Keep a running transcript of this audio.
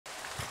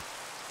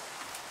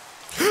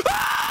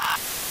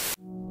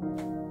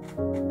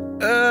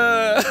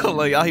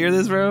Like, y'all hear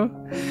this, bro?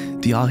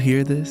 Do y'all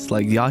hear this?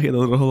 Like, y'all hear the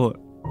little...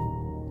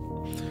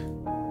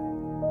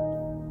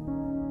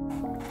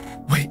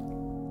 Wait.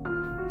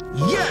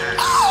 Yeah!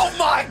 Oh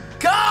my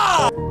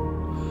God!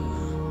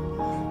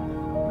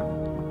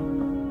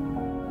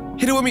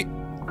 Hit it with me.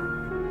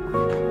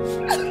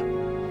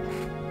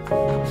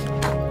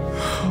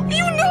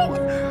 You know.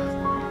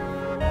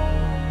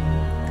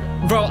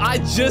 Bro, I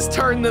just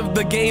turned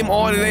the game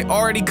on and they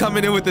already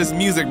coming in with this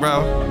music,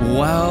 bro.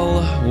 Well.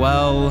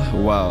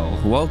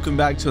 Welcome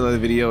back to another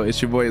video.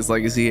 It's your boy, It's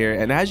Legacy here.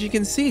 And as you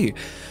can see,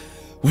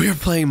 we're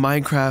playing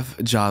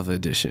Minecraft Java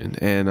Edition.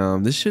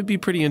 And this should be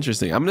pretty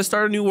interesting. I'm gonna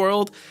start a new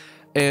world.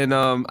 And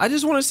I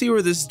just want to see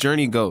where this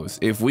journey goes.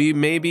 If we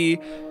maybe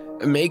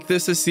make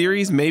this a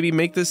series, maybe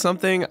make this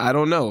something, I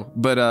don't know,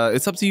 but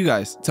it's up to you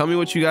guys. Tell me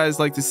what you guys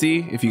like to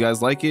see. If you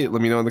guys like it,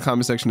 let me know in the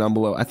comment section down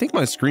below. I think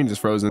my screen is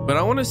frozen, but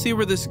I want to see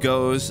where this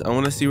goes. I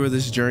want to see where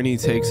this journey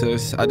takes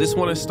us. I just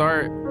want to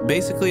start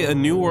basically a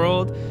new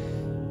world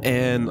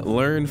and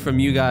learn from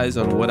you guys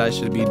on what I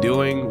should be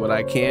doing, what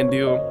I can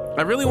do.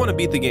 I really want to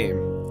beat the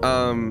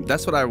game.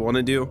 That's what I want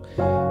to do,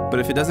 but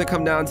if it doesn't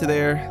come down to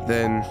there,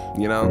 then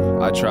you know,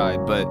 I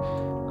tried. But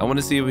I want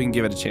to see if we can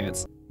give it a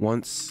chance.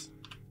 Once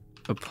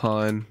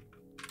upon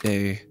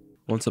a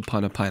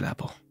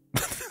pineapple.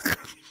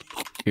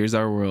 Here's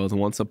our world,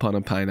 once upon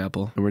a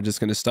pineapple, and we're just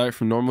gonna start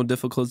from normal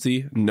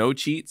difficulty, no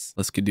cheats.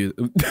 Let's get do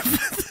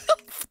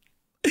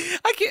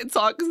I can't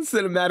talk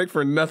cinematic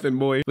for nothing,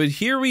 boy. But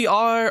here we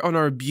are on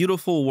our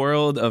beautiful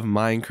world of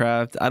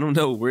Minecraft. I don't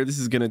know where this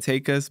is gonna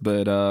take us,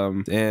 but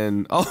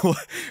and oh,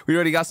 we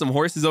already got some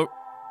horses over.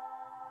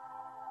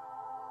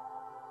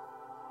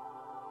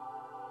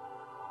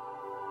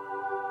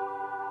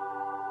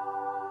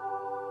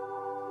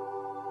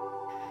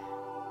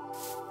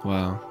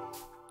 Wow.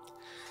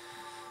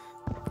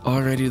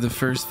 Already the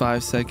first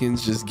 5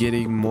 seconds, just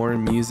getting more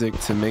music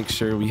to make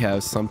sure we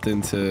have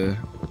something to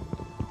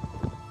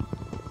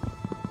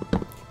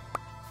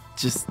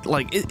just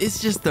like, it's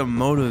just the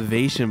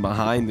motivation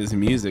behind this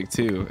music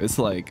too. It's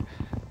like,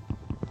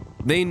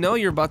 they know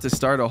you're about to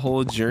start a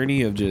whole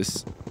journey of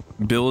just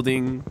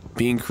building,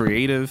 being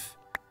creative,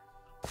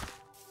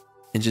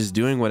 and just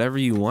doing whatever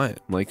you want.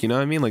 Like, you know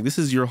what I mean? Like, this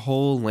is your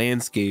whole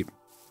landscape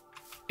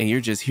and you're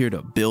just here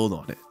to build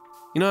on it.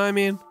 You know what I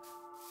mean?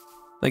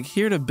 Like,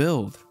 here to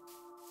build.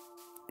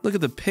 Look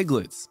at the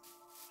piglets.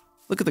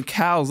 Look at the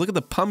cows. Look at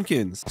the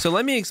pumpkins. So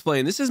let me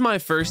explain. This is my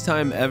first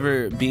time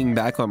ever being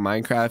back on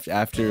Minecraft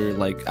after,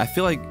 like, I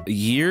feel like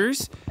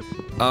years.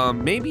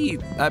 Maybe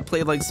I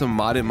played like some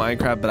modded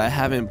Minecraft, but I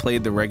haven't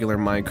played the regular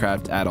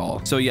Minecraft at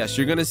all. So yes,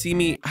 you're gonna see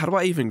me. How do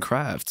I even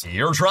craft?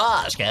 Your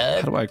trash,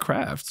 kid. How do I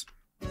craft?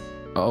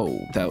 Oh,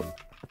 that.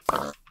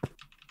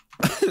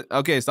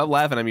 Okay, stop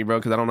laughing at me, bro,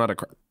 because I don't know how to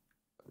craft.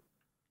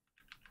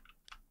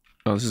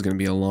 Oh, this is gonna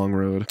be a long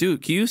road.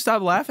 Dude, can you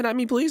stop laughing at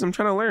me, please? I'm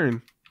trying to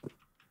learn.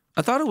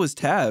 I thought it was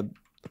tab.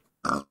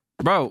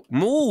 Bro,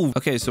 move.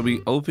 Okay, so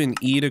we open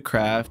E to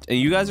craft, and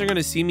you guys are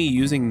gonna see me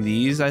using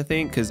these, I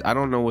think, because I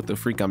don't know what the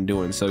freak I'm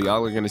doing. So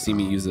y'all are gonna see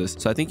me use this.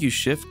 So I think you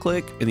shift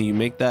click and then you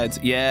make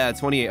that. Yeah,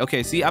 28.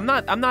 Okay, see, I'm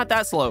not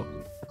that slow.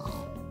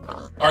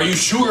 Are you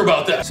sure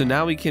about that? So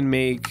now we can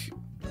make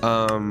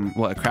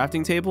what, a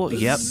crafting table?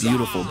 Yep,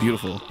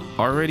 beautiful.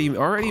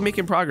 Already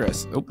making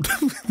progress. Oh.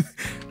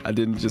 I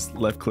didn't just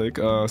left click,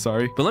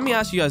 sorry. But let me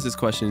ask you guys this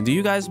question. Do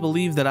you guys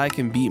believe that I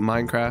can beat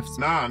Minecraft?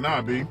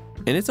 Nah, B.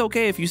 And it's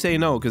okay if you say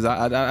no, because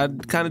I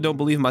kind of don't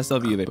believe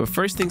myself either. But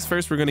first things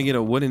first, we're gonna get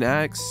a wooden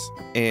axe.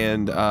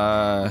 And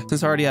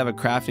since I already have a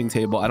crafting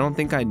table, I don't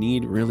think I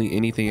need really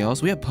anything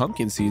else. We have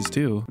pumpkin seeds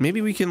too. Maybe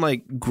we can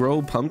like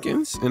grow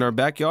pumpkins in our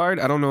backyard.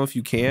 I don't know if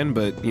you can,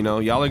 but you know,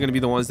 y'all are gonna be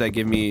the ones that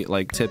give me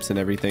like tips and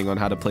everything on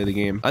how to play the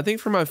game. I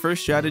think for my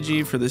first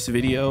strategy for this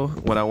video,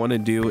 what I wanna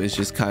do is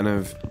just kind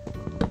of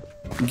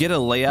get a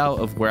layout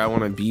of where I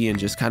want to be and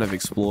just kind of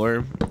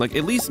explore, like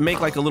at least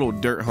make like a little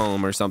dirt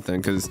home or something,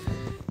 because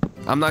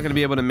I'm not gonna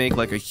be able to make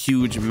like a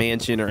huge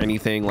mansion or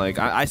anything. Like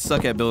I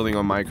suck at building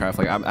on Minecraft.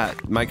 Like I'm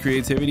at my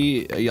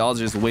creativity, y'all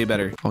just way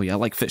better. Oh yeah, I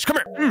like fish. Come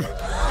here.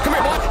 Come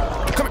here,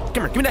 boy. Come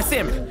here. Give me that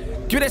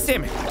salmon. Give me that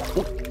salmon.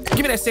 Give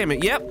me that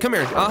salmon. Yep, come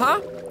here.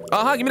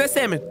 Give me that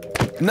salmon.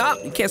 Nah,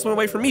 you can't swim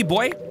away from me,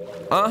 boy.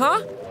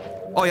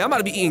 Oh yeah, I'm about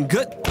to be eating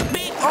good.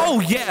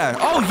 Oh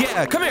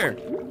yeah, come here.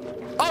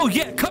 Oh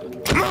yeah, come.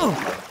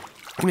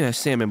 Give me that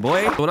salmon,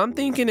 boy. What I'm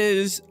thinking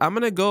is I'm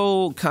gonna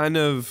go kind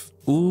of,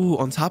 ooh,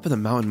 on top of the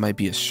mountain might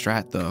be a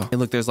strat though. And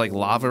look, there's like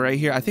lava right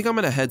here. I think I'm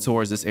gonna head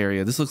towards this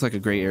area. This looks like a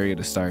great area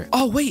to start.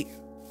 Oh wait,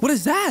 what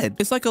is that?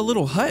 It's like a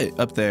little hut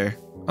up there.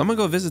 I'm gonna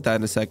go visit that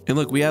in a sec. And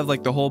look, we have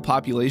like the whole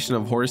population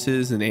of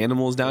horses and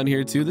animals down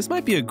here too. This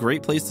might be a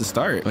great place to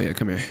start. Oh yeah,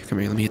 come here,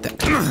 let me hit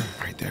that.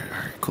 Right there, all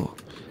right, cool.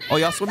 Oh,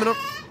 y'all swimming up?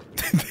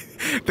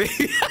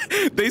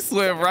 they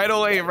swim right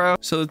away, bro.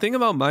 So the thing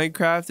about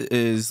Minecraft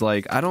is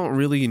like, I don't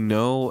really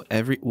know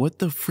what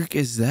the freak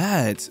is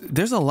that?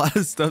 There's a lot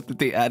of stuff that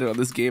they added on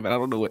this game and I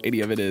don't know what any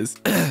of it is.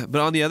 But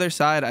on the other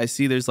side, I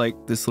see there's like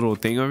this little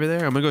thing over there.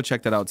 I'm gonna go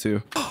check that out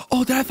too.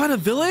 Oh, did I find a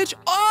village?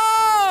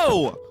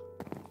 Oh,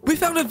 we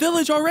found a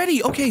village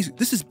already. Okay,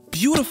 this is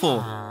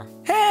beautiful.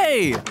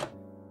 Hey.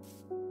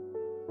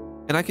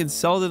 And I can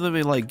sell to them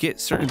and like get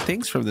certain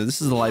things from them.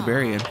 This is the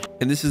librarian.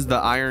 And this is the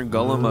iron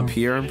golem up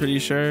here, I'm pretty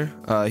sure.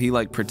 He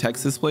like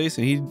protects this place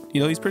and he,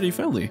 you know, he's pretty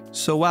friendly.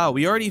 So wow,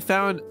 we already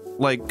found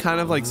like kind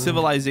of like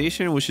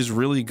civilization, which is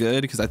really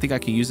good because I think I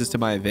can use this to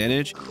my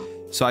advantage.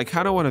 So I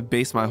kind of want to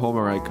base my home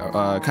right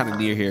kind of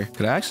near here.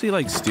 Could I actually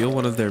like steal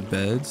one of their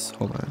beds?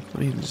 Hold on, let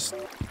me just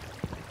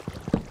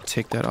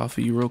take that off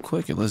of you real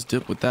quick and let's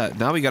dip with that.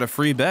 Now we got a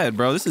free bed,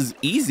 bro. This is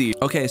easy.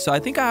 Okay, so I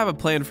think I have a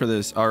plan for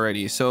this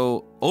already.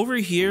 So over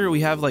here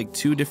we have like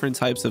 2 different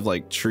types of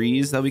like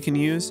trees that we can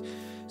use.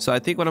 So I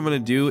think what I'm gonna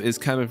do is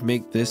kind of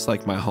make this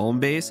like my home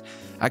base.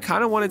 I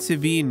kind of want it to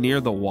be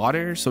near the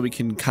water so we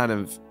can kind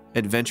of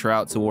adventure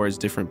out towards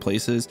different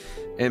places,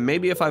 and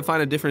maybe if I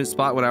find a different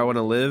spot where I want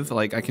to live,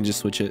 like I can just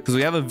switch it, because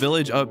we have a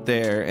village up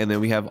there and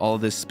then we have all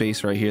this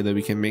space right here that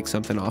we can make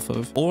something off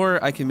of,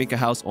 or I can make a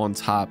house on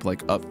top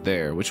like up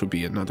there, which would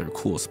be another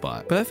cool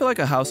spot. But I feel like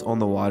a house on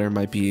the water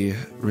might be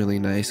really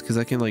nice because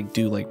I can like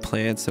do like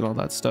plants and all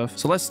that stuff.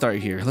 So let's start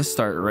here. Let's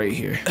start right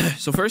here.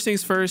 So first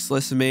things first,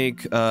 let's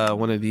make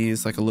one of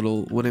these, like a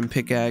little wooden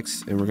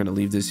pickaxe, and we're gonna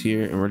leave this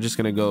here and we're just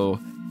gonna go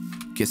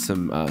get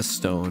some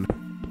stone.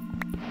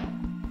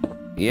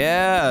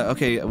 Yeah,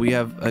 okay, we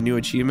have a new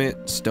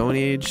achievement, Stone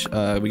Age.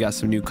 We got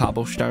some new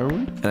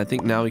cobblestone, and I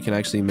think now we can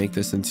actually make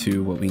this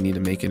into what we need to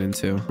make it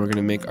into. We're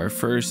gonna make our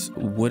first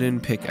wooden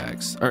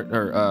pickaxe,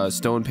 or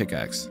stone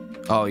pickaxe.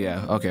 Oh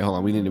yeah, okay, hold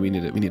on, we need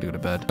to go to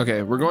bed.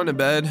 Okay, we're going to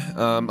bed.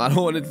 I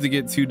don't want it to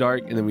get too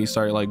dark and then we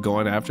start like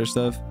going after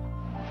stuff.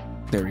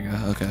 There we go.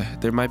 Okay,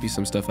 there might be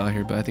some stuff out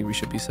here, but I think we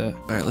should be set.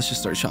 All right, let's just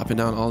start chopping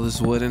down all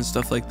this wood and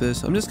stuff like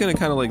this. I'm just gonna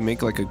kind of like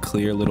make like a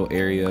clear little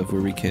area of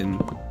where we can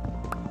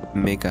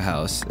make a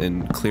house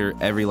and clear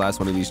every last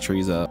one of these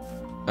trees up.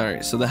 All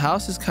right, so the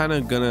house is kind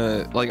of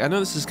gonna, like, I know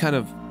this is kind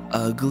of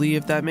ugly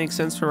if that makes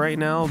sense for right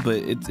now, but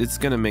it's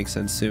gonna make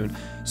sense soon.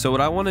 So what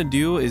I want to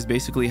do is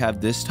basically have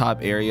this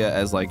top area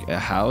as like a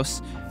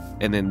house,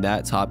 and then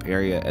that top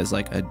area as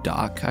like a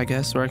dock, I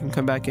guess, where I can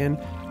come back in.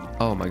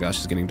 Oh my gosh,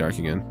 it's getting dark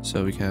again.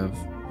 So we can have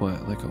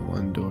what, like a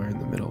 1 door in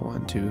the middle,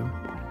 1 2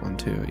 1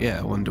 2,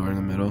 yeah, 1 door in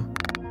the middle.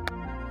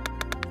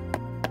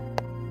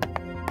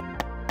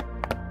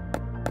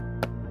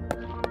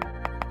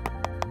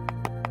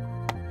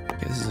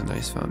 This is a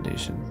nice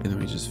foundation, and then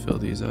we just fill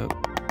these up.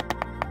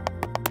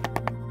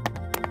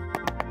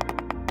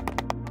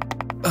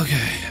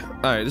 Okay,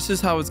 all right, this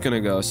is how it's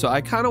gonna go. So I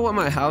kind of want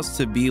my house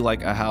to be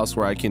like a house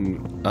where I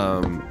can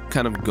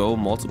kind of go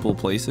multiple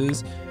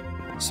places.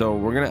 So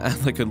we're gonna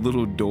add like a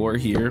little door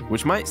here,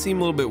 which might seem a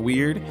little bit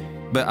weird,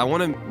 but I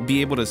want to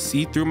be able to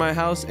see through my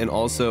house and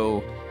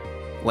also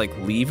like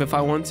leave if I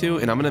want to.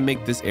 And I'm gonna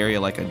make this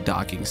area like a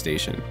docking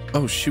station.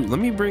 Oh shoot, let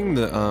me bring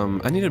the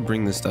I need to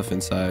bring this stuff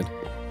inside,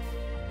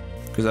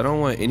 because I don't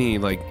want any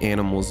like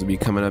animals to be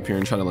coming up here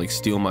and trying to like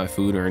steal my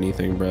food or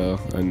anything, bro,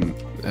 and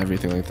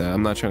everything like that.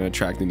 I'm not trying to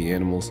attract any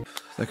animals.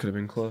 That could have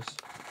been close.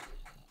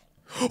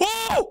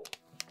 Oh!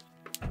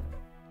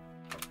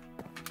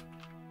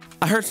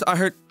 I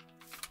heard.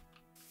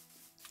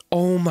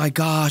 Oh my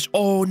gosh.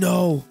 Oh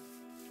no.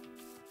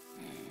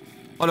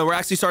 Oh no, we're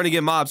actually starting to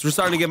get mobs. We're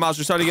starting to get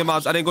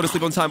mobs. I didn't go to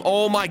sleep on time.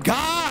 Oh my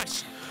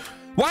gosh.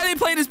 Why are they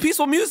playing this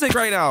peaceful music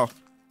right now?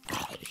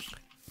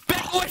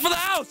 Back away from the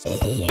house.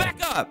 Back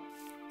up.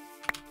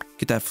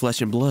 Get that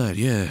flesh and blood,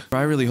 yeah.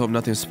 Bro, I really hope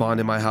nothing spawned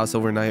in my house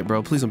overnight,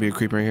 bro. Please don't be a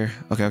creeper in here.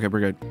 Okay, we're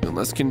good. And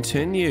let's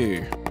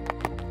continue.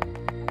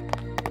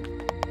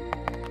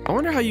 I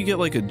wonder how you get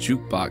like a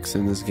jukebox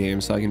in this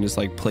game so I can just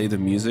like play the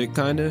music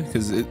kinda,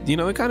 because you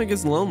know, it kind of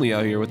gets lonely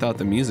out here without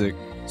the music.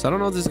 So I don't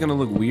know if this is gonna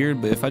look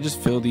weird, but if I just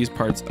fill these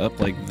parts up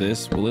like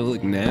this, will it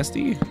look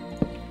nasty?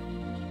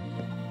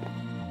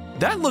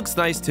 That looks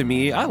nice to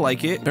me. I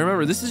like it. But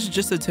remember, this is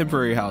just a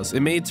temporary house.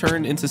 It may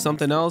turn into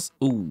something else.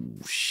 Ooh,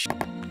 shit.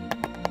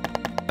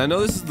 I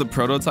know this is the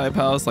prototype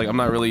house. Like, I'm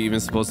not really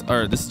even supposed to,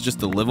 or this is just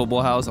the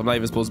livable house. I'm not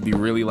even supposed to be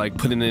really like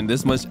putting in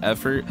this much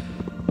effort.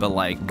 But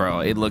like,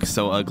 bro, it looks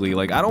so ugly.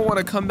 Like, I don't want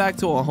to come back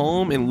to a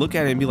home and look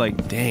at it and be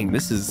like, dang,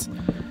 this is,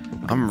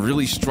 I'm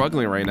really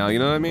struggling right now. You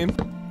know what I mean?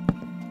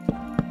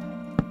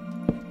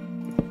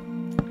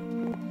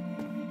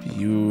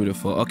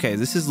 Beautiful. Okay,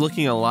 this is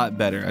looking a lot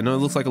better. I know it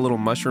looks like a little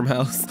mushroom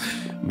house,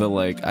 but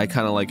like I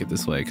kind of like it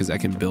this way because I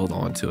can build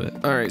onto it.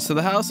 All right, so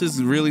the house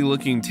is really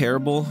looking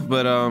terrible,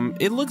 but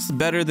it looks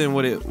better than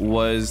what it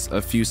was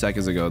a few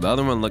seconds ago. The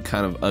other one looked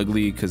kind of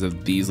ugly because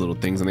of these little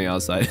things on the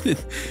outside.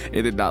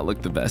 It did not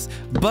look the best,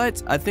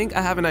 but I think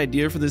I have an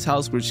idea for this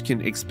house which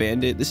can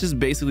expand it. This is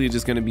basically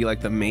just going to be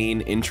like the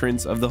main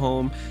entrance of the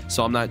home,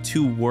 so I'm not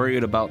too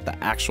worried about the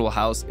actual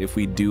house if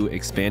we do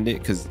expand it,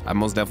 because I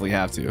most definitely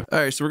have to. All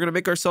right, so we're gonna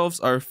make ourselves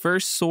our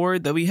first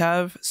sword that we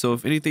have, so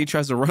if anything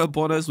tries to run up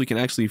on us, we can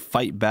actually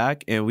fight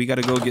back, and we got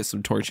to go get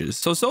some torches.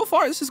 So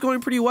far this is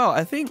going pretty well.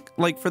 I think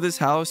like for this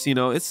house, you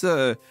know, it's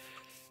a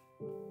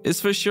It's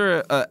for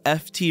sure a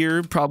F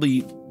tier,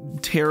 probably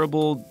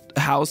terrible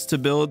house to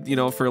build, you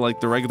know, for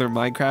like the regular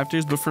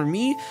Minecrafters. But for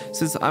me,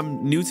 since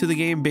I'm new to the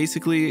game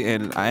basically,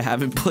 and I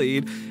haven't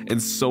played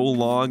in so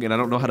long and I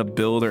don't know how to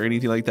build or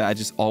anything like that, I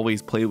just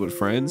always play with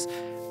friends,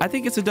 I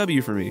think it's a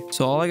W for me.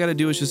 So all I got to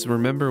do is just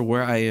remember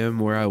where I am,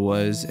 where I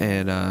was,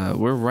 and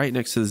we're right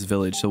next to this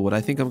village. So what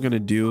I think I'm going to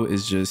do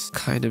is just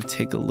kind of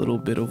take a little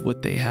bit of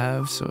what they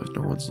have. So if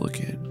no one's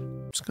looking,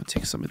 I'm just going to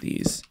take some of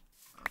these.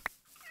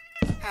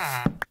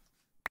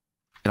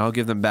 And I'll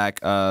give them back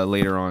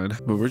later on.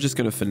 But we're just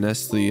gonna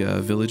finesse the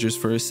villagers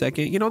for a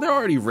second. You know, they're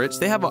already rich.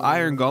 They have an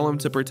iron golem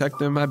to protect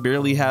them. I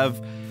barely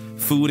have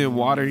food and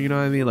water, you know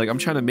what I mean? Like, I'm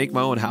trying to make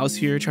my own house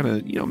here, trying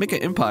to, you know, make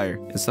an empire.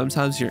 And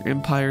sometimes your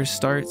empire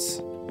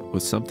starts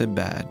with something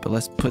bad. But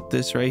let's put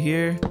this right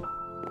here.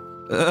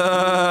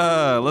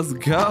 Let's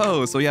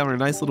go. So we have our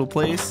nice little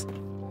place.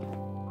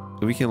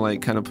 We can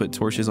like kind of put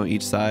torches on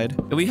each side.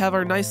 And we have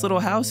our nice little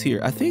house here.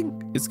 I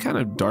think it's kind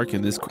of dark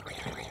in this.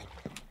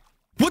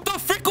 What the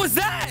frick was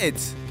that?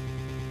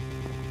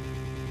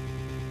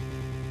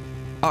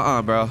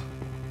 Bro.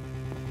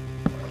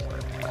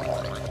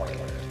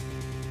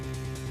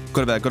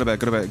 Go to bed, go to bed,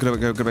 go to bed, go to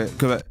bed, go to bed,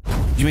 go to bed.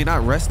 You may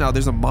not rest now.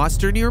 There's a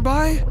monster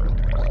nearby.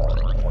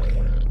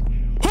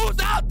 Who's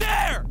out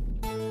there?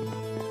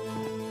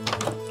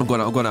 I'm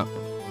going out, I'm going out.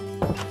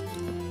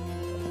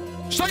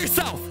 Show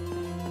yourself.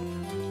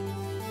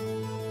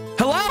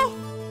 Hello?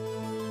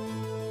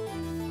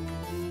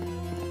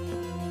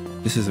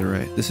 This isn't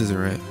right. This isn't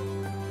right.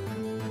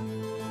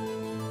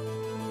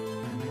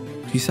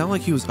 He sounded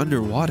like he was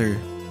underwater.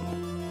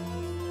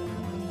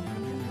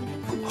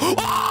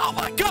 Oh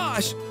my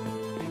gosh!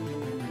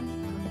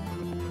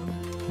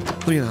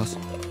 Let me in the house.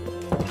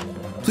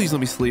 Please let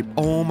me sleep.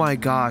 Oh my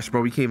gosh,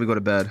 bro. We can't even go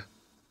to bed.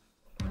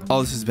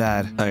 Oh, this is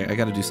bad. All right, I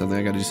gotta do something.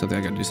 I gotta do something.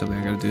 I gotta do something.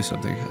 I gotta do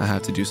something. I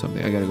have to do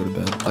something. I gotta go to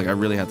bed. Like, I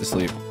really have to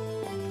sleep.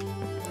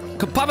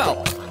 Come pop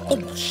out.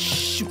 Oh,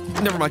 shoot.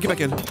 Never mind. Get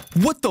back in.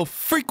 What the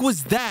freak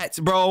was that,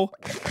 bro?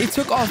 It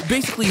took off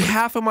basically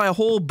half of my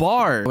whole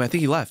bar. Oh, I think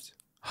he left.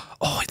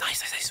 Oh,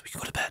 nice, nice, nice. We can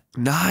go to bed.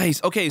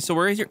 Nice. Okay, so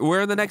we're here.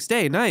 We're the next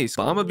day. Nice.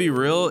 I'm gonna be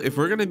real. If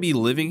we're gonna be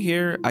living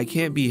here, I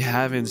can't be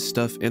having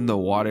stuff in the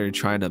water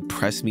trying to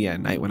press me at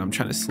night when I'm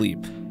trying to sleep.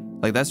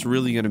 Like, that's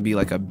really gonna be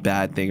like a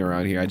bad thing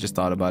around here. I just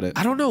thought about it.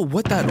 I don't know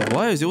what that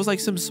was. It was like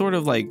some sort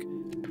of like,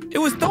 it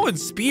was throwing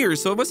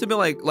spears, so it must have been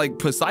like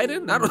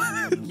Poseidon. I don't.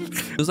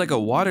 It was like a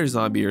water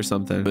zombie or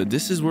something. But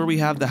this is where we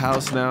have the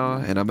house now,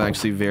 and I'm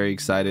actually very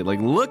excited. Like,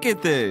 look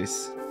at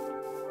this.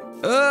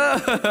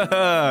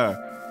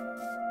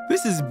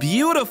 This is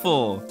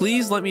beautiful.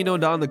 Please let me know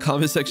down in the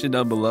comment section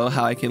down below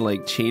how I can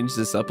like change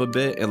this up a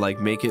bit and like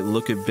make it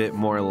look a bit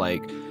more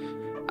like,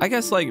 I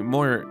guess like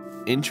more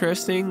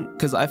interesting,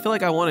 because I feel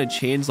like I want to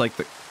change like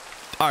the.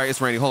 All right, it's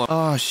raining. Hold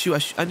on. Oh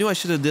shoot, I knew I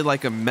should have did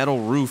like a metal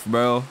roof,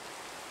 bro,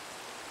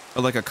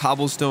 or like a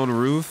cobblestone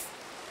roof.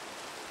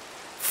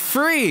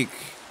 Freak.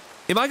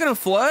 Am I gonna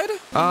flood?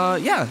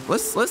 Yeah,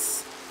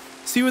 let's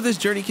see where this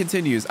journey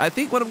continues. I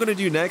think what I'm gonna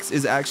do next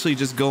is actually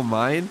just go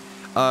mine.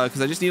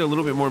 Because I just need a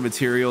little bit more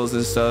materials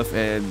and stuff,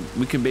 and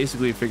we can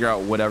basically figure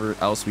out whatever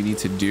else we need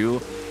to do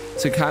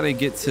to kind of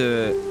get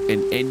to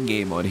an end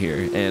game on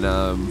here and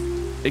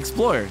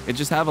explore and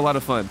just have a lot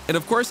of fun. And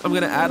of course, I'm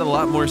gonna add a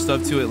lot more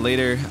stuff to it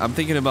later. I'm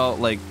thinking about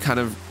like kind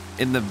of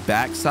in the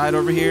back side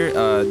over here.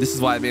 This is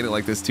why I made it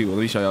like this too. Let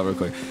me show y'all real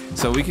quick.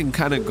 So we can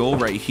kind of go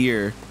right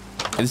here,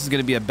 and this is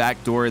gonna be a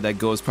back door that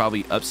goes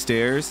probably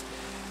upstairs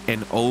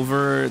and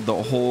over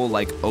the whole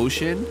like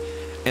ocean.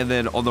 And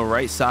then on the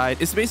right side,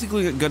 it's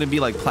basically going to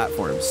be like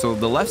platforms. So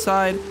the left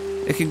side,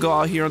 it can go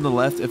out here on the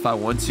left if I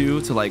want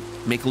to like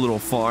make a little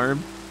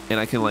farm, and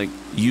I can like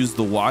use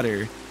the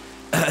water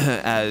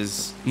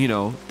as, you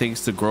know,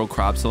 things to grow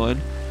crops on.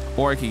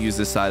 Or I can use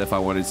this side if I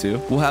wanted to.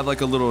 We'll have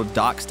like a little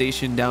dock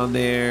station down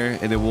there,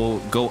 and then we'll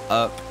go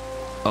up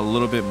a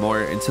little bit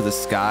more into the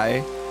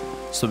sky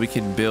so we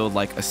can build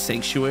like a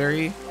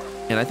sanctuary.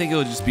 And I think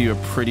it'll just be a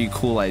pretty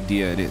cool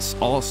idea. And it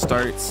all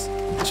starts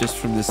just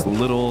from this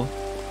little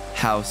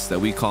house that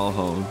we call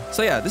home.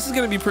 So yeah, this is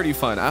gonna be pretty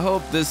fun. I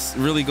hope this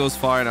really goes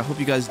far, and I hope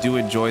you guys do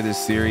enjoy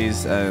this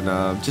series.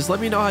 And just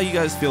let me know how you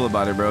guys feel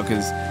about it, bro,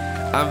 because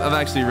I'm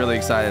actually really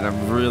excited.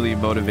 I'm really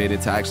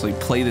motivated to actually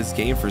play this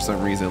game for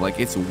some reason. Like,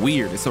 it's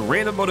weird. It's a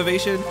random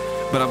motivation,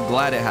 but I'm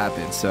glad it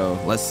happened. So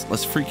let's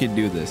freaking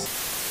do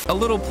this. A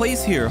little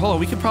place here. Hold on,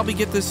 we can probably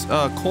get this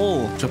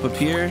coal. Jump up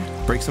here,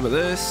 break some of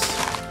this.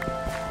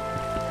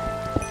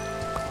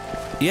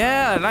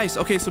 Yeah, nice.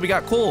 Okay, so we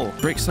got coal.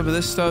 Break some of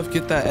this stuff,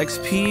 get that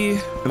XP,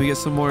 and we get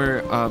some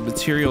more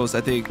materials.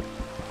 I think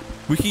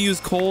we can use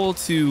coal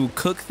to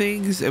cook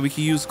things, and we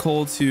can use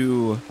coal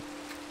to,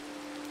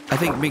 I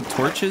think, make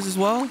torches as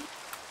well.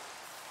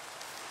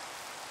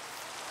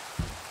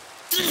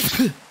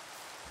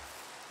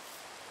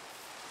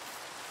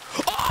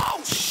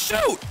 Oh,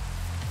 shoot!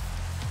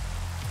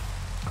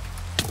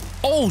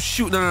 Oh,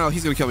 shoot. No,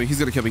 he's gonna kill me. He's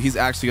gonna kill me. He's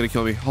actually gonna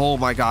kill me. Oh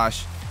my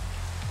gosh.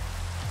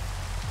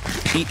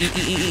 Eat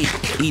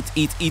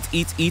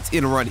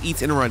and run.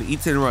 Eat and run.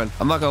 Eat and run.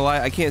 I'm not gonna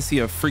lie, I can't see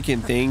a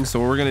freaking thing. So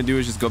what we're gonna do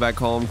is just go back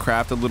home,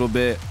 craft a little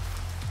bit,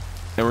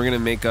 and we're gonna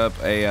make up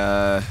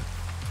a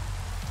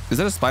is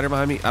that a spider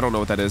behind me? I don't know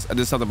what that is.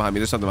 There's something behind me.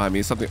 There's something behind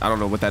me. Something, I don't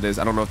know what that is.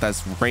 I don't know if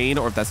that's rain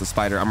or if that's a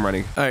spider. I'm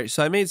running. All right,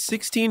 so I made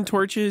 16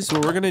 torches. So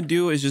what we're gonna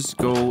do is just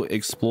go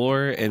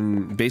explore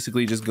and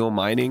basically just go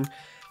mining.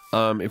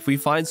 If we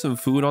find some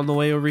food on the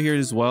way over here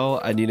as well,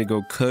 I need to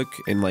go cook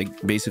and like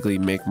basically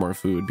make more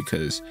food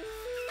because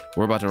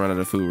we're about to run out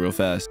of food real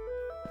fast.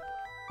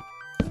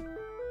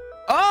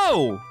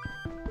 Oh!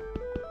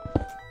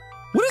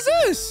 What is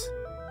this?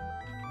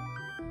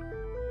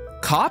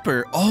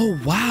 Copper. Oh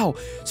wow,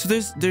 so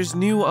there's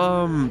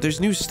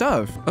new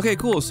stuff. Okay,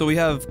 cool. So we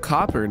have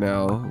copper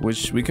now,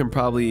 which we can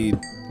probably,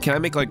 can I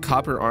make like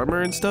copper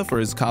armor and stuff, or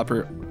is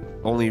copper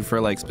only for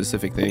like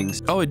specific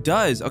things? Oh, it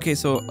does. Okay,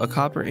 so a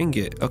copper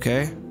ingot.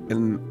 Okay,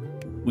 and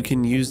we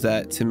can use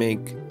that to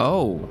make,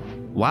 oh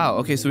wow,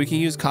 okay, so we can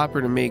use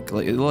copper to make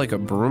like a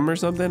broom or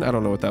something. I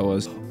don't know what that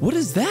was. What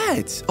is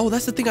that? Oh,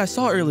 that's the thing I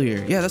saw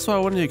earlier. Yeah, that's what I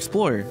wanted to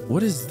explore.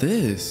 What is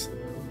this?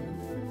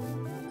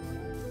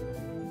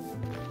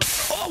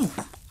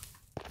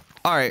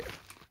 All right.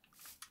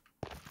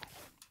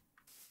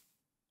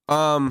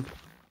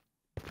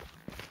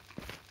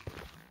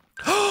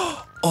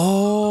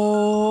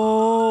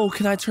 Oh,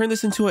 can I turn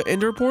this into an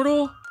ender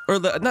portal? Or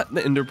not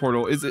the ender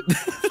portal, is it?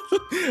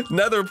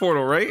 Nether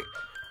portal, right?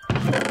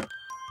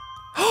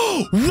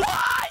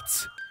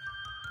 What?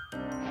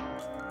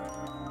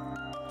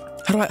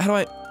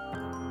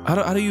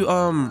 How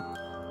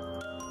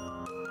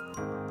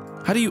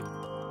do you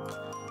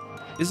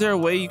is there a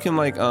way you can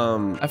like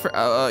y'all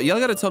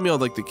gotta tell me all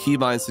like the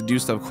keybinds to do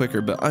stuff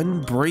quicker, but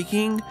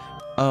unbreaking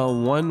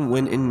 1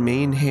 when in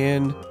main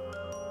hand,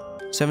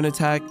 7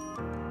 attack,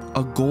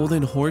 a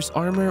golden horse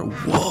armor.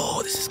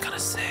 Whoa, this is kind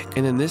of sick.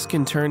 And then this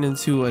can turn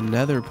into a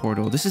nether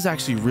portal. This is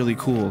actually really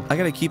cool. I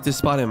gotta keep this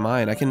spot in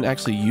mind. I can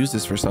actually use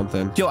this for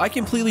something. Yo, I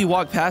completely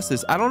walked past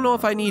this. I don't know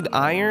if I need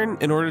iron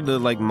in order to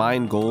like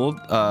mine gold,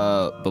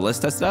 but let's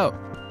test it out.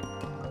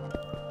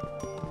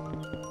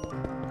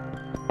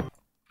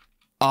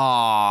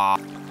 Ah.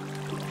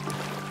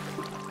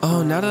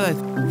 Oh, now that I,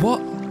 what?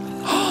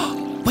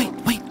 Wait.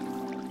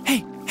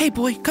 Hey,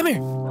 boy, come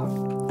here.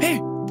 Hey,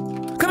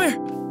 come here,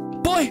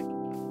 boy.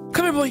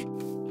 Come here, boy.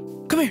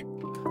 Come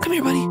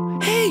here, buddy.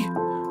 Hey.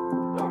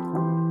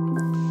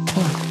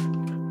 Hold on.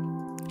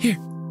 Here.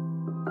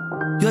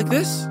 You like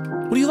this?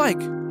 What do you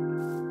like?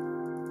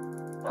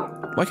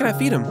 Why can't I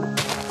feed him?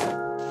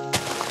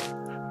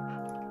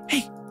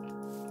 Hey,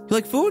 you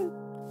like food?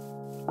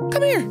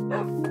 Come here.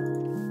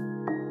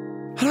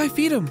 How do I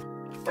feed him?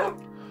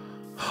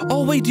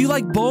 Oh, wait, do you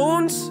like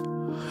bones?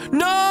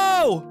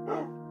 No!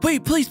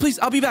 Wait, please,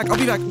 I'll be back.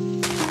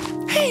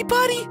 Hey,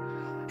 buddy.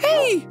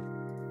 Hey.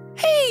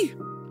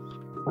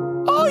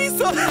 Oh, he's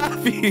so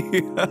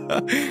happy.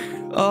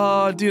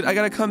 Oh, dude, I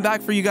gotta come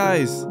back for you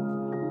guys.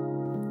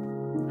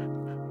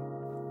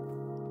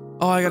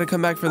 Oh, I gotta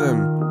come back for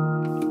them.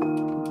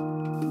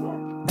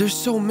 There's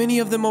so many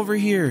of them over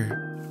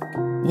here.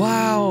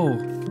 Wow.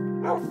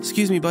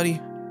 Excuse me, buddy.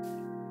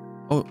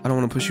 Oh, I don't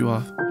want to push you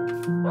off.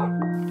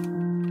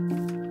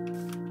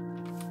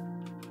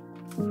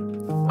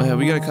 Oh yeah,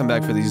 we gotta come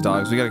back for these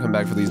dogs.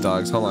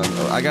 Hold on.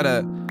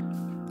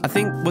 I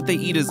think what they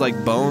eat is like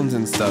bones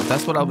and stuff.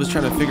 That's what I was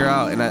trying to figure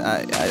out. And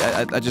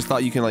I just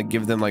thought you can like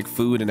give them like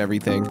food and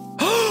everything.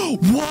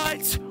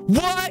 What?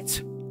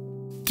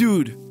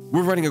 Dude,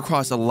 we're running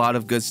across a lot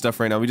of good stuff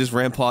right now. We just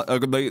ran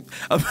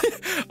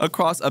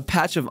across a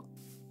patch of...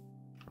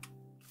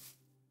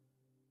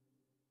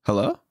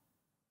 Hello?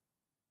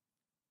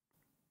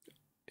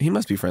 He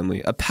must be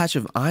friendly. A patch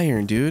of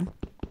iron, dude.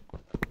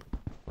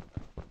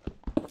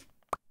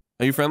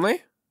 Are you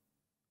friendly?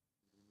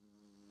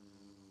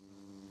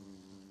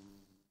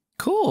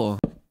 Cool.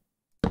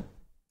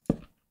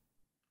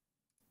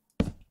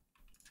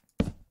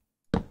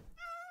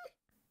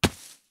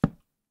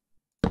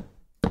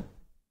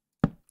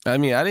 I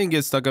mean, I didn't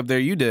get stuck up there.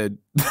 You did.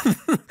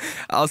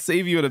 I'll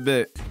save you in a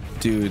bit.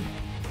 Dude.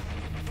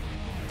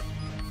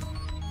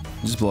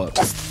 Just blow up.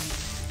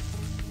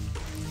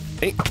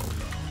 Hey.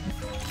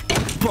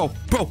 Bro.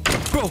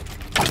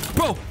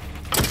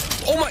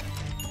 Oh my.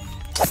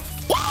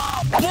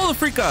 Blow the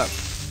freak up.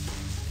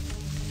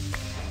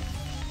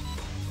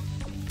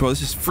 Bro,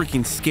 this is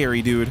freaking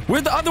scary, dude.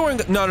 Where'd the other one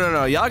go?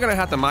 No. Y'all gonna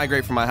have to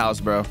migrate from my house,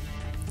 bro.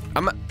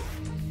 I'm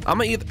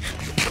gonna either...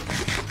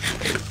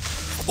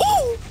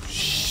 Oh,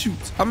 shoot.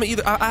 I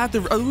have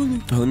to... Oh,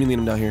 let me lead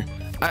him down here.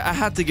 I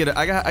have to get it.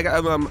 I gotta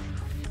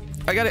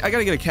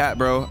get a cat,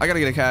 bro. I gotta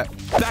get a cat.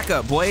 Back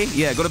up, boy.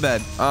 Yeah, go to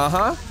bed.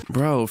 Uh-huh.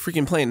 Bro,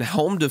 freaking playing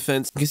home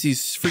defense against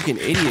these freaking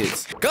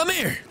idiots. Come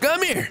here.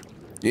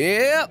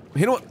 Yep.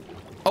 Hit him.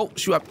 Oh,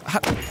 shoot. How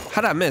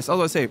did I miss? I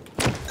was gonna say,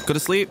 go to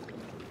sleep.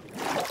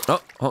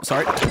 Oh,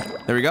 sorry.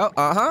 There we go.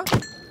 Uh-huh.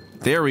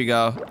 There we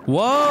go.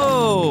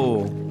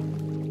 Whoa.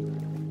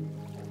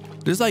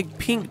 There's like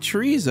pink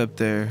trees up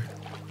there.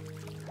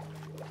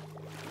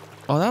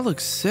 Oh, that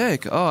looks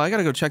sick. Oh, I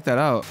gotta go check that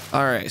out.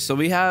 All right, so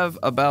we have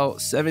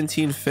about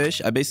 17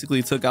 fish. I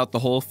basically took out the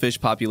whole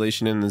fish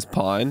population in this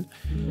pond.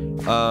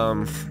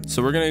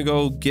 So we're gonna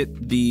go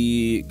get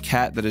the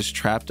cat that is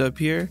trapped up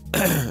here.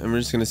 And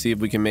we're just gonna see if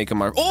we can make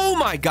him our... Oh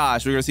my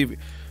gosh, we're gonna see if we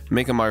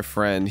make him our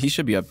friend. He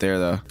should be up there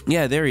though.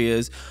 Yeah, there he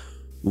is.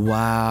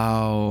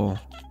 Wow.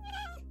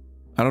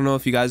 I don't know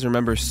if you guys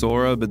remember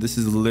Sora, but this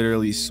is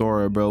literally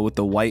Sora, bro, with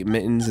the white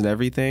mittens and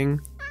everything.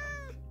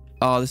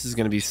 Oh, this is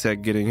gonna be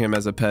sick getting him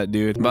as a pet,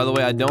 dude. By the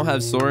way, I don't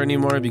have Sora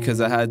anymore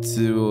because I had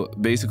to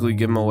basically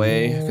give him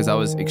away because I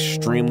was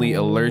extremely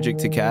allergic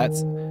to cats,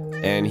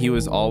 and he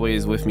was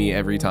always with me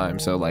every time.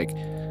 So like,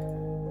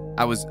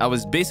 I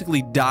was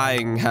basically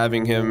dying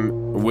having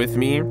him with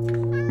me,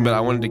 but I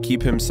wanted to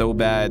keep him so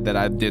bad that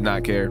I did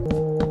not care.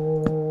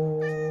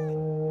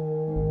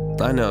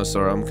 I know,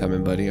 Sora, I'm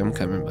coming, buddy. I'm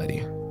coming,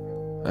 buddy.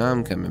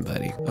 I'm coming,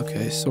 buddy.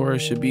 Okay, Sora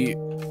should be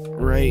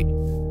right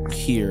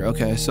here.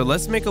 Okay, so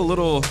let's make a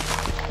little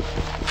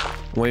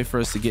way for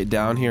us to get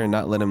down here and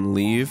not let him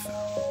leave.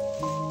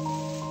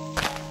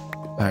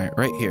 All right,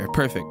 right here.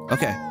 Perfect.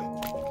 Okay.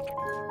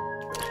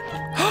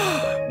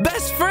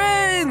 Best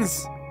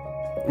friends!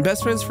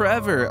 Best friends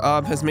forever.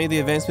 Has made the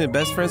advancement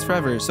best friends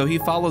forever. So he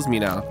follows me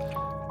now.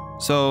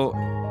 So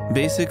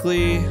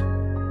basically,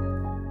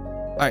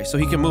 all right, so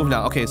he can move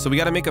now. Okay, so we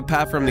got to make a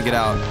path for him to get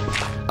out.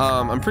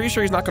 I'm pretty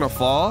sure he's not gonna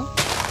fall,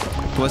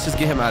 but let's just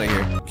get him out of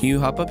here. Can you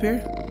hop up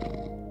here?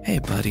 Hey,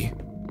 buddy.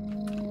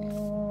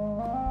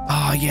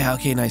 Oh, yeah.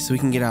 Okay, nice. So we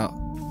can get out.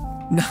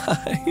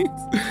 Nice.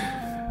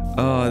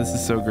 Oh, this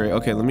is so great.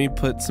 Okay, let me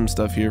put some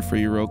stuff here for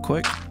you real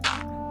quick.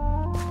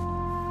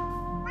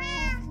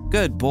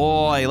 Good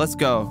boy. Let's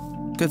go.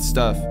 Good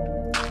stuff.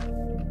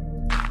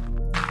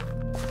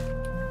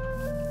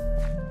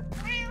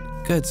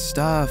 Good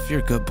stuff.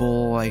 You're a good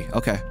boy.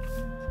 Okay.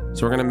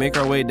 So we're going to make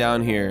our way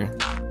down here.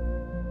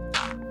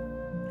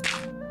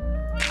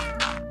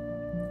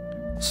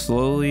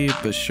 Slowly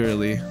but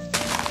surely.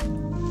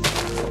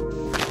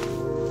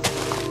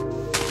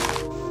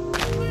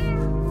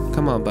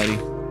 Come on, buddy.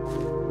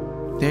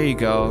 There you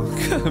go.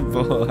 Good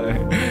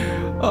boy.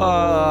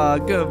 Oh,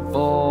 good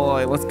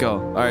boy. Let's go.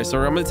 All right,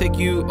 Sora, I'm gonna take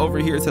you over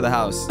here to the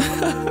house.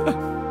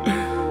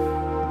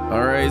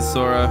 All right,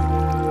 Sora.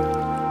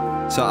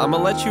 So I'm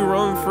gonna let you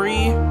roam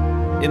free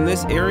in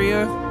this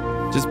area.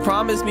 Just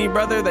promise me,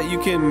 brother, that you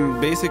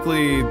can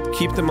basically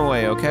keep them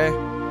away, okay?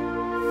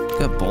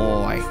 Good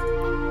boy.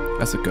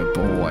 That's a good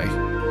boy.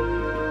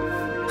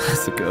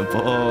 That's a good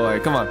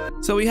boy. Come on.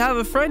 So we have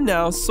a friend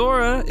now.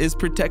 Sora is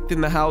protecting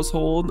the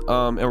household.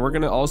 And we're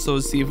going to also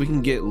see if we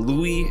can get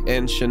Louie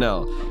and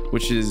Chanel,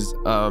 which is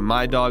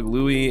my dog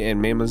Louie and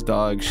Mama's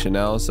dog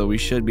Chanel. So we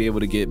should be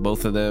able to get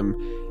both of them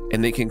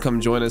and they can come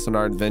join us on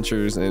our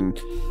adventures. And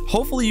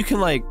hopefully you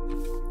can like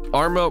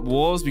arm up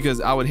wolves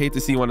because I would hate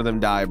to see one of them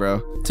die,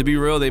 bro. To be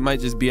real, they might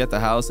just be at the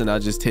house and I'll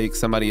just take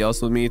somebody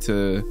else with me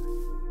to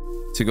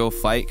go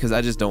fight because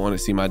I just don't want to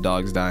see my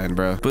dogs dying,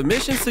 bro. But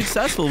mission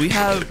successful. We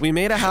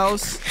made a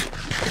house.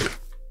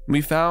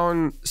 We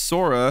found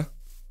Sora.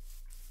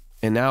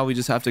 And now we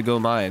just have to go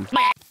mine.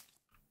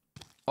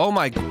 Oh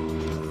my.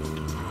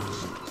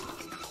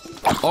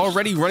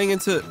 Already running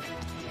into.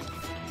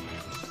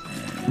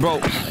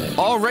 Bro,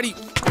 already.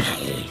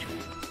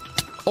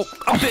 Oh,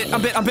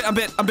 I'm bit.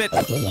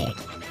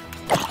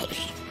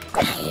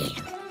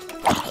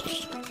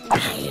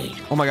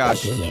 Oh my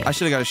gosh. I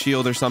should have got a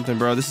shield or something,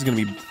 bro. This is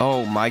gonna be...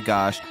 Oh my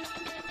gosh.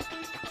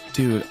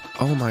 Dude,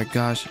 oh my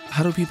gosh.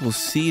 How do people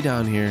see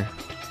down here?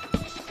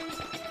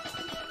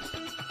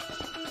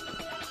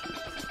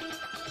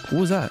 What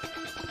was that?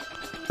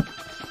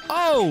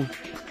 Oh!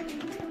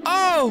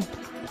 Oh!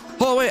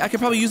 Oh, wait. I can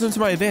probably use them to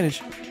my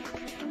advantage.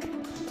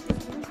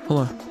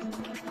 Hold on.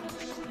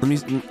 Let me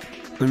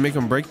make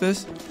them break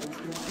this.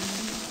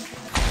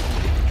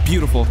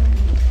 Beautiful.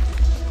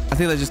 I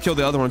think I just killed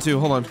the other one too.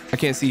 Hold on. I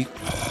can't see.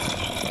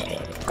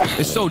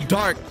 It's so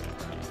dark.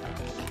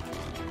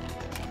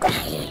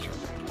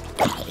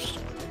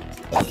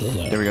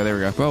 There we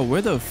go. Bro,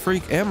 where the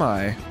freak am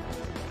I?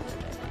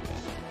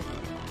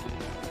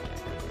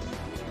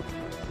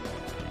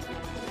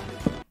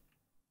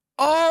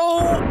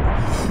 Oh!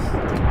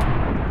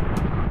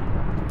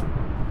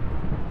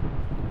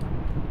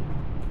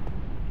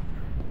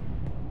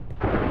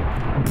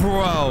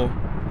 Bro.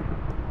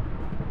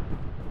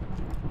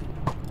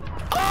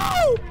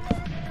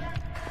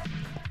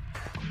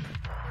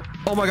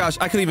 Oh my gosh,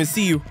 I couldn't even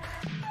see you.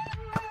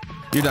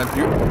 You're done.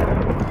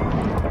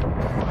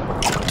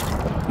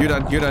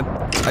 You're done.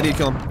 I need to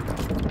kill him.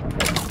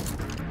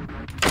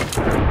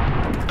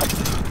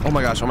 Oh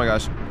my gosh. I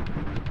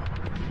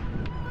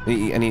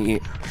need to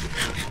eat.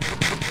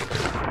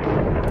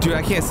 Dude,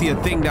 I can't see a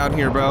thing down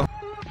here, bro.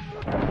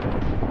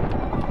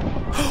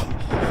 Oh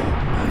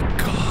my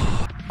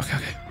god.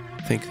 Okay.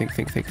 Think.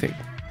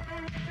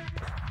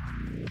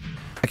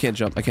 I can't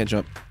jump.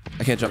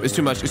 It's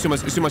too much. I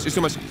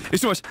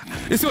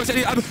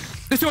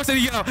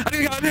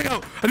need to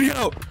go.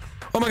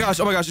 Oh my gosh.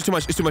 It's too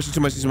much. It's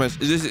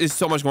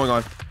so much going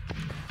on.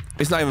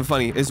 It's not even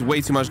funny. It's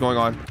way too much going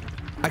on.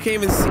 I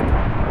can't even see.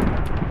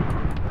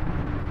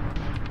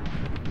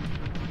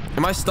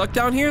 Am I stuck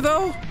down here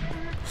though?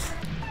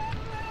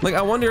 Like,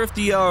 I wonder if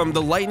the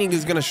lightning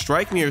is gonna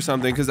strike me or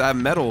something because I have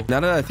metal. Now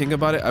that I think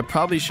about it, I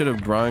probably should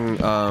have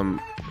brought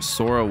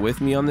Sora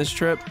with me on this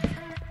trip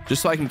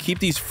just so I can keep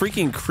these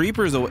freaking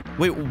creepers away.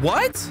 Wait,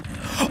 what?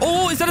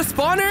 Oh, is that a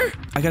spawner?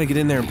 I gotta get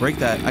in there and break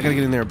that. I gotta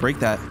get in there and break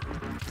that.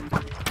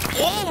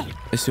 Oh!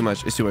 It's too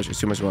much. It's too much. It's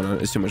too much going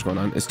on. It's too much going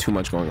on. It's too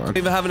much going on. I don't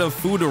even have enough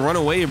food to run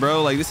away,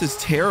 bro. Like, this is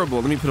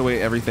terrible. Let me put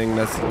away everything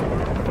that's...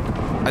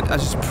 I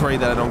just pray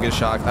that I don't get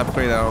shocked. I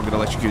pray that I don't get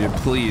electrocuted.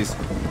 Please.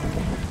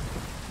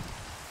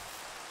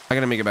 I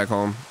gotta make it back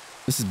home.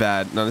 This is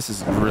bad. No, this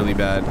is really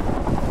bad.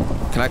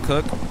 Can I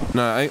cook?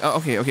 No,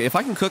 okay. If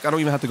I can cook, I don't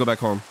even have to go back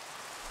home.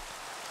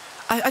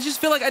 I just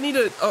feel like I need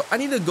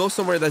to go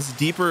somewhere that's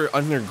deeper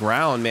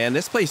underground, man.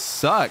 This place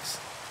sucks.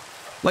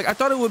 Like, I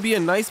thought it would be a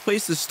nice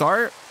place to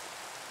start,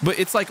 but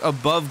it's like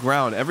above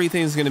ground.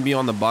 Everything's gonna be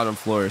on the bottom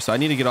floor. So I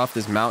need to get off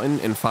this mountain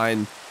and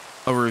find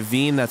a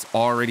ravine that's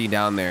already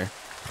down there.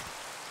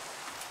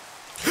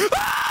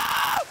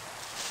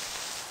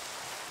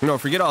 No,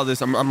 forget all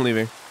this. I'm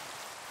leaving.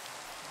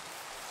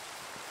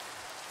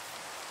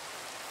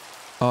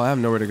 Oh, I have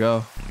nowhere to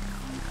go.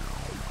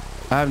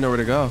 I have nowhere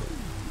to go.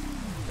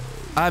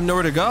 I have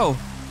nowhere to go.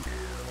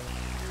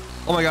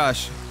 Oh my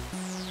gosh.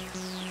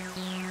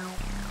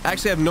 I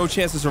actually have no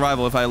chance of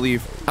survival if I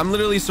leave. I'm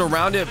literally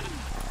surrounded.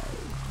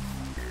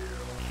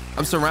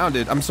 I'm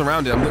surrounded. I'm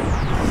surrounded.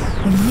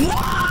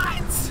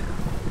 What?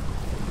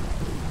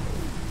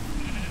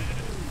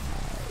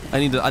 I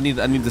need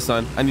the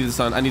sun. I need the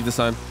sun. I need the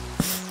sun.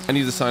 I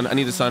need the sun. I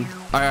need the sun.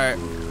 All right.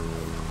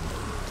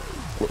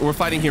 We're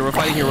fighting here. We're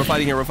fighting here. We're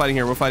fighting here. We're fighting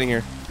here. We're fighting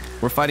here.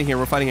 We're fighting here.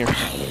 We're fighting here.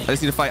 I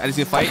just need to fight. I just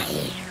need to fight.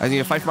 I just need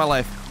to fight for my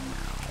life.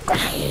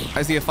 I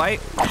just need to fight.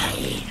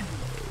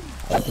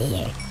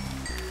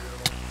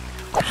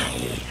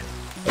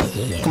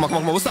 Come on, come on,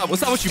 come on. What's up?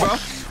 What's up with you, bro?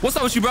 What's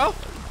up with you, bro?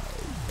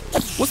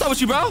 What's up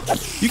with you, bro?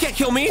 You can't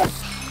kill me. Oh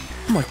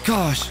my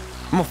gosh.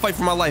 I'm gonna fight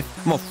for my life.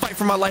 I'm gonna fight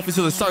for my life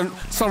until the sun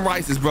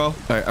rises, bro. All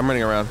right, I'm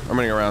running around. I'm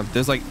running around.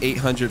 There's like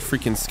 800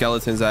 freaking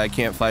skeletons that I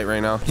can't fight right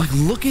now. Like,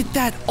 look at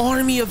that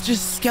army of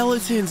just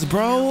skeletons,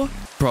 bro.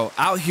 Bro,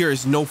 out here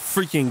is no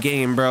freaking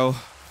game, bro.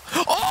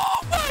 Oh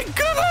my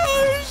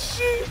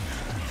gosh.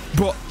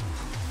 Bro.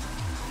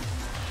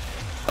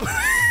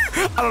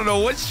 I don't know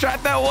what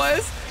strat that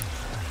was,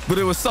 but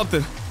it was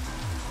something.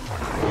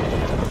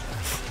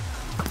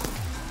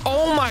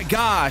 Oh my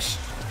gosh.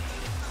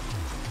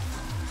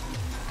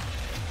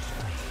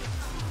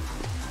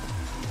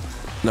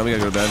 No, we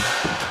gotta go to bed.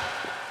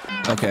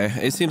 Okay,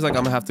 it seems like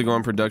I'm gonna have to go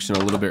in production a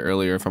little bit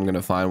earlier if I'm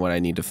gonna find what I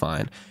need to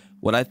find.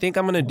 What I think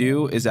I'm gonna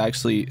do is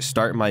actually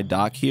start my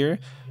dock here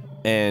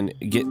and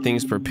get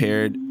things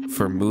prepared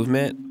for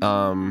movement.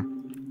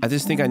 I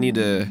just think I need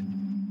to...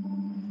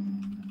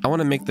 I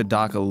want to make the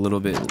dock a little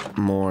bit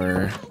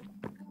more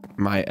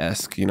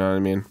my-esque, you know what I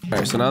mean? All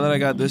right, so now that I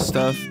got this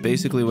stuff,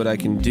 basically what I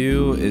can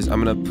do is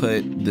I'm gonna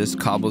put this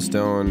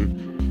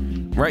cobblestone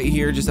right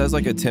here just as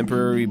like a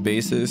temporary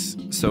basis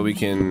so we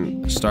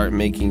can start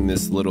making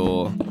this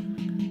little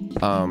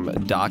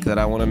dock that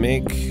I want to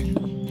make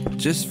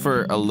just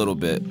for a little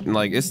bit.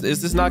 Like, it's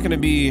just not going to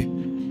be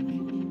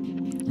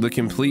the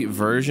complete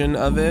version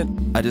of it.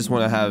 I just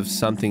want to have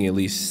something at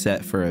least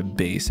set for a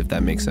base, if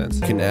that makes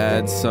sense. I can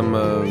add some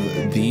of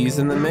these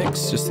in the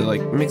mix just to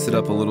like mix it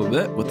up a little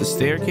bit with the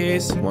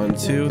staircase. 1,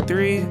 2,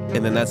 3,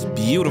 and then that's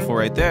beautiful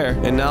right there.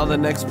 And now the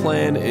next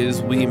plan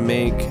is we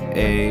make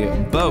a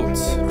boat.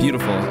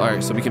 Beautiful. All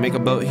right, so we can make a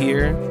boat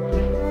here,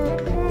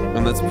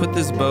 and let's put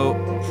this boat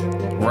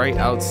right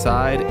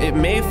outside. It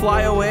may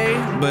fly away,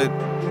 but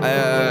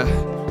I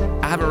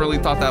haven't really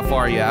thought that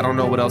far yet. I don't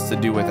know what else to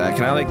do with that.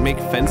 Can I like make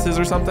fences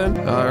or something?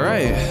 All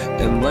right,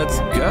 and let's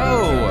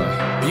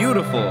go.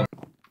 Beautiful.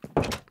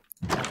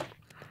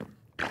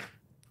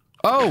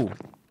 Oh,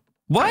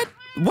 what?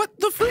 What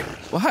the freak?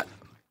 What?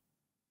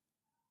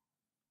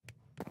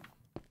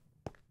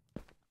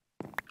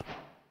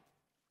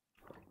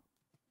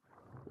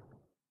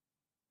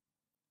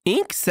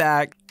 Ink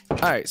sack.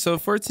 All right, so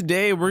for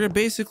today, we're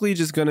basically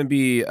just gonna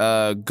be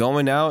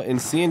going out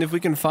and seeing if we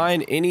can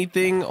find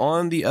anything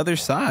on the other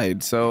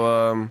side.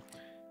 So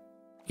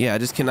yeah, I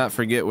just cannot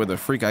forget where the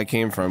freak I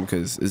came from,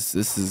 because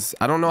this is,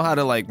 I don't know how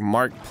to like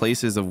mark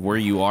places of where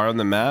you are on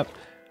the map.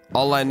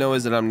 All I know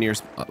is that I'm near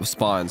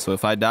spawn, so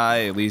if I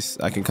die, at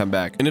least I can come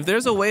back. And if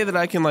there's a way that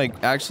I can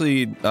like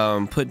actually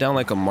put down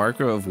like a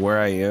marker of where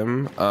I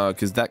am,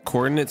 because that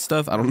coordinate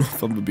stuff, I don't know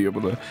if I'm gonna be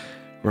able to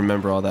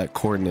remember all that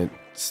coordinate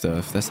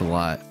stuff. That's a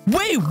lot.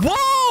 Wait,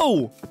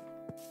 whoa!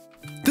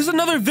 There's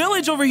another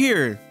village over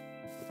here,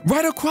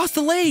 right across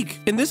the lake.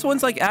 And this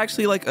one's like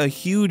actually like a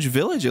huge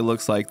village, it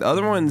looks like. The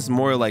other one's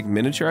more like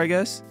miniature, I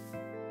guess.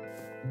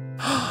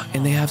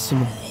 And they have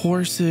some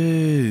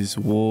horses.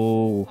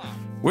 Whoa.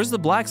 Where's the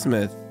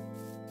blacksmith?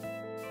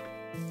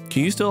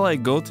 Can you still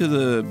like go to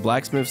the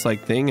blacksmith's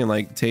like thing and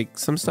like take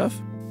some stuff?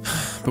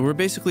 But we're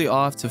basically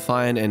off to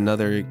find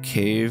another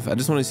cave. I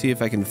just want to see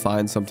if I can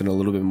find something a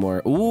little bit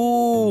more.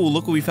 Ooh,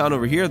 look what we found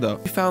over here though.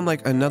 We found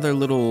like another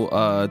little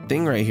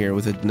thing right here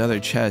with another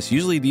chest.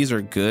 Usually these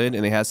are good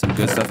and they had some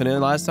good stuff in it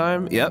last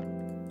time. Yep.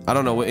 I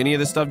don't know what any of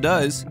this stuff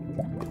does.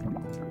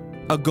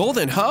 A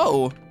golden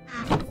hoe.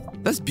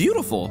 That's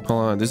beautiful.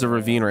 Hold on, there's a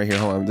ravine right here.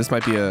 Hold on. This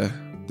might be a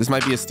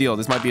steal.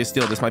 This might be a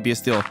steal. This might be a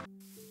steal.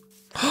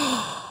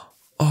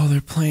 Oh,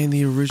 they're playing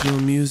the original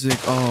music.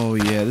 Oh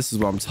yeah, this is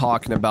what I'm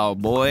talking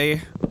about,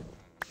 boy.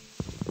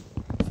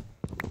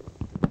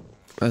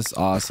 That's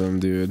awesome,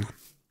 dude.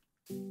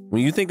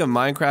 When you think of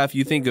Minecraft,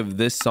 you think of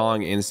this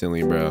song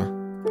instantly, bro.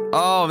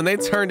 Oh, and they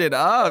turned it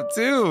up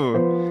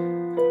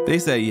too. They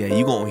said, yeah,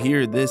 you gonna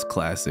hear this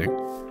classic.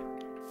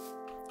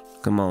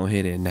 Come on,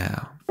 hit it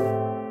now.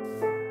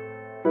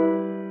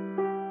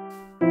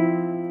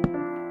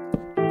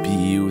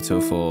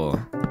 Beautiful.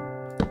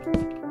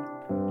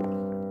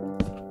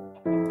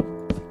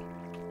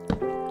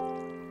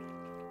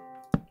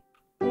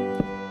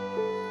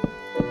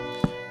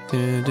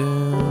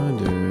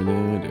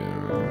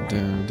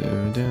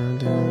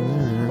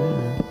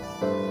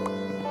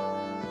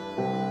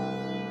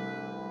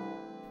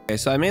 Okay,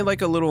 so I made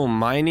like a little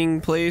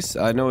mining place.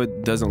 I know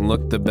it doesn't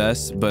look the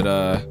best, but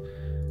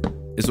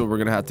it's what we're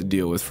gonna have to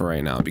deal with for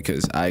right now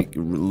because I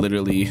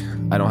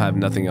don't have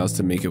nothing else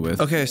to make it with.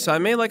 Okay, so I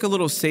made like a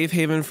little safe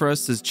haven for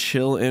us to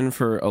chill in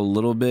for a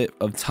little bit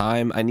of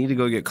time. I need to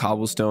go get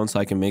cobblestone so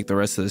I can make the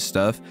rest of this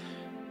stuff.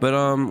 But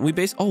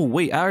oh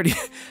wait, I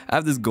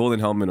have this golden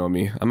helmet on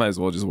me. I might as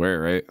well just wear it,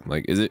 right?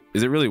 Like, is it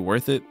really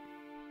worth it?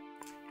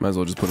 Might as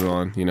well just put it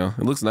on, you know?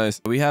 It looks nice.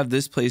 We have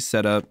this place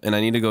set up and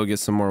I need to go get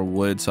some more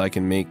wood so I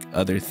can make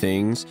other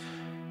things.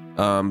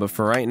 But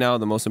for right now,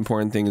 the most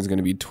important thing is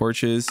gonna be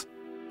torches,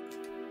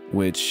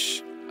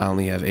 which I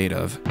only have 8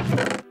 of.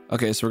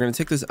 Okay, so we're gonna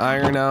take this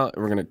iron out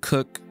and we're gonna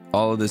cook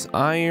all of this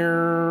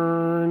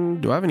iron.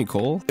 Do I have any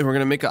coal? And we're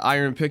gonna make an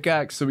iron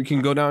pickaxe so we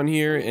can go down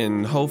here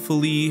and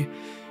hopefully,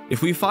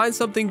 if we find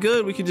something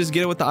good, we can just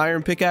get it with the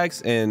iron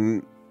pickaxe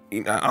and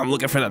I'm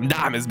looking for them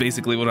diamonds,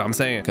 basically what I'm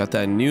saying. Got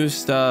that new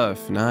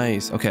stuff.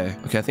 Nice. Okay,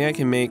 I think I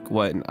can make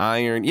what, an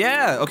iron?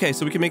 Yeah, okay,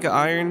 so we can make an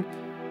iron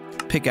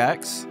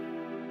pickaxe.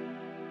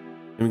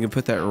 And we can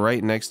put that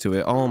right next to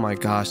it. Oh my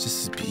gosh,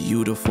 this is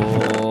beautiful.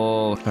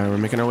 All right, we're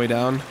making our way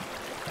down.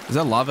 Is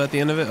that lava at the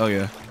end of it? Oh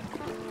yeah.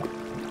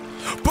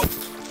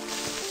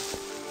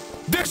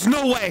 There's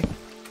no way.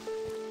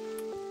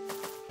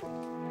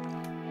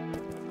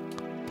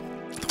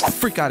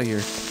 Freak out of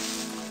here.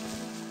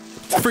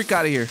 Freak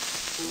out of here.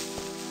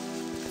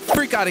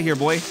 Freak out of here,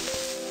 boy.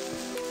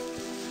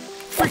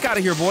 Freak out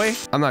of here, boy.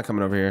 I'm not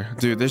coming over here.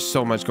 Dude, there's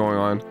so much going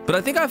on. But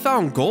I think I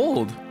found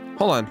gold.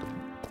 Hold on.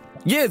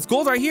 Yeah, it's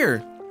gold right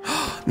here.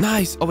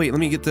 Nice. Oh, wait, let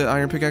me get the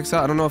iron pickaxe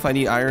out. I don't know if I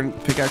need iron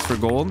pickaxe for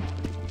gold.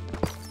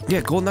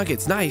 Yeah, gold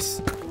nuggets. Nice.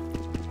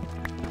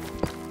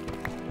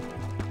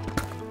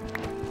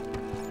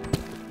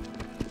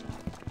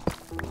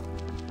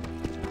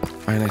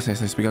 All right,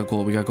 nice. We got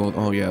gold.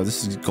 Oh, yeah,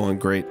 this is going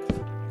great.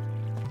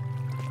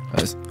 Oh,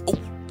 let's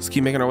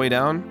keep making our way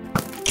down.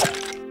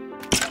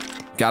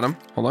 Got him.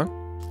 Hold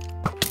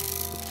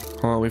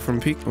on. Wait for him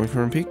to peek. We're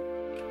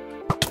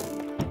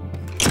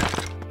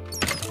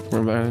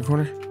back in the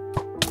corner.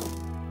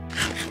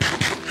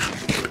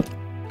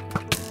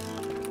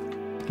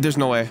 There's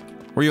no way.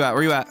 Where you at?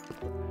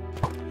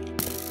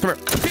 Come here.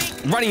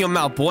 Running your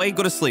mouth, boy.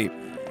 Go to sleep.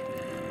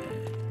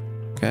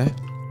 Okay.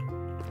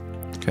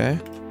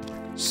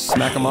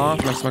 Smack him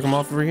off. Smack him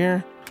off over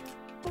here.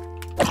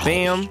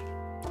 Bam.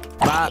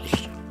 Bop.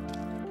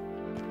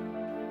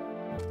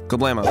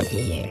 Kablamo.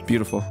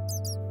 Beautiful.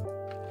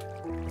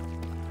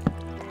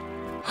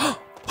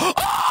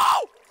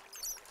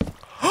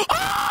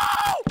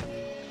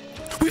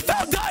 We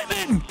found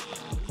diamond!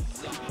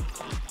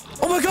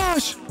 Oh my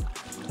gosh!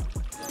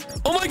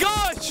 Oh my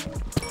gosh!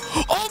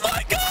 Oh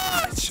my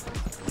gosh!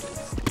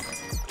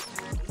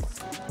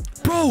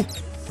 Bro!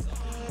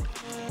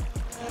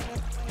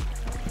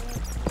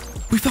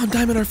 We found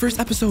diamond our first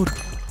episode.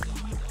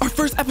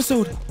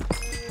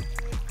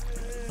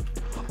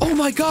 Oh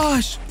my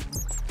gosh!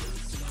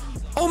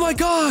 Oh my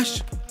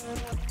gosh!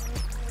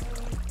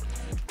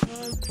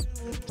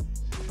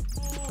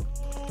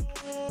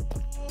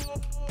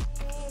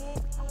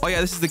 Oh yeah,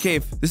 this is the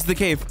cave.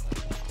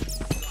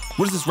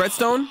 What is this,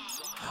 redstone?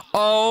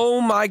 Oh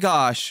my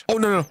gosh. Oh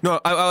no,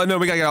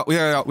 we gotta get out.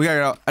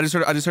 I just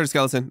heard a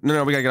skeleton.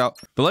 No, we gotta get out.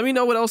 But let me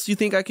know what else you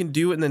think I can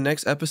do in the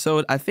next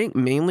episode. I think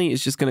mainly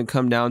it's just gonna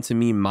come down to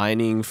me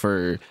mining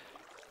for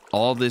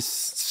all this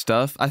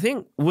stuff. I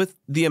think with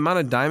the amount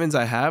of diamonds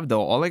I have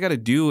though, all I gotta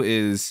do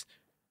is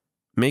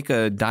make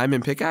a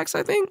diamond pickaxe,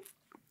 I think.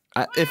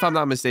 If I'm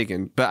not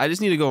mistaken. But I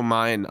just need to go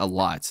mine a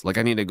lot. Like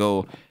I need to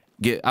go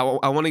get, I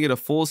want to get a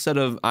full set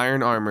of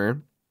iron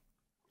armor.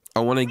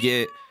 I want to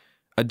get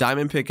a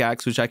diamond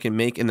pickaxe, which I can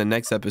make in the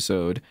next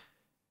episode.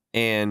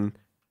 And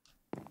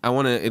I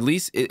want to at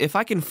least, if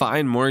I can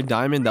find more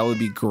diamond, that would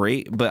be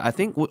great. But I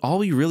think all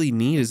we really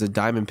need is a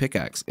diamond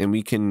pickaxe. And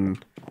we can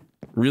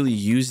really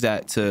use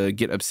that to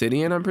get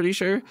obsidian, I'm pretty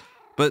sure.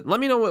 But let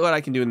me know what I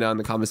can do down in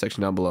the comment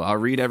section down below. I'll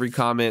read every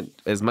comment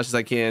as much as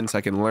I can so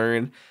I can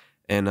learn.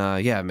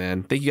 And yeah,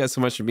 man, thank you guys so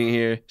much for being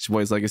here. It's your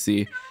boy's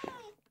Legacy.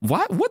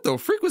 What the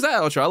freak was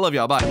that outro? I love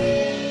y'all.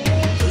 Bye.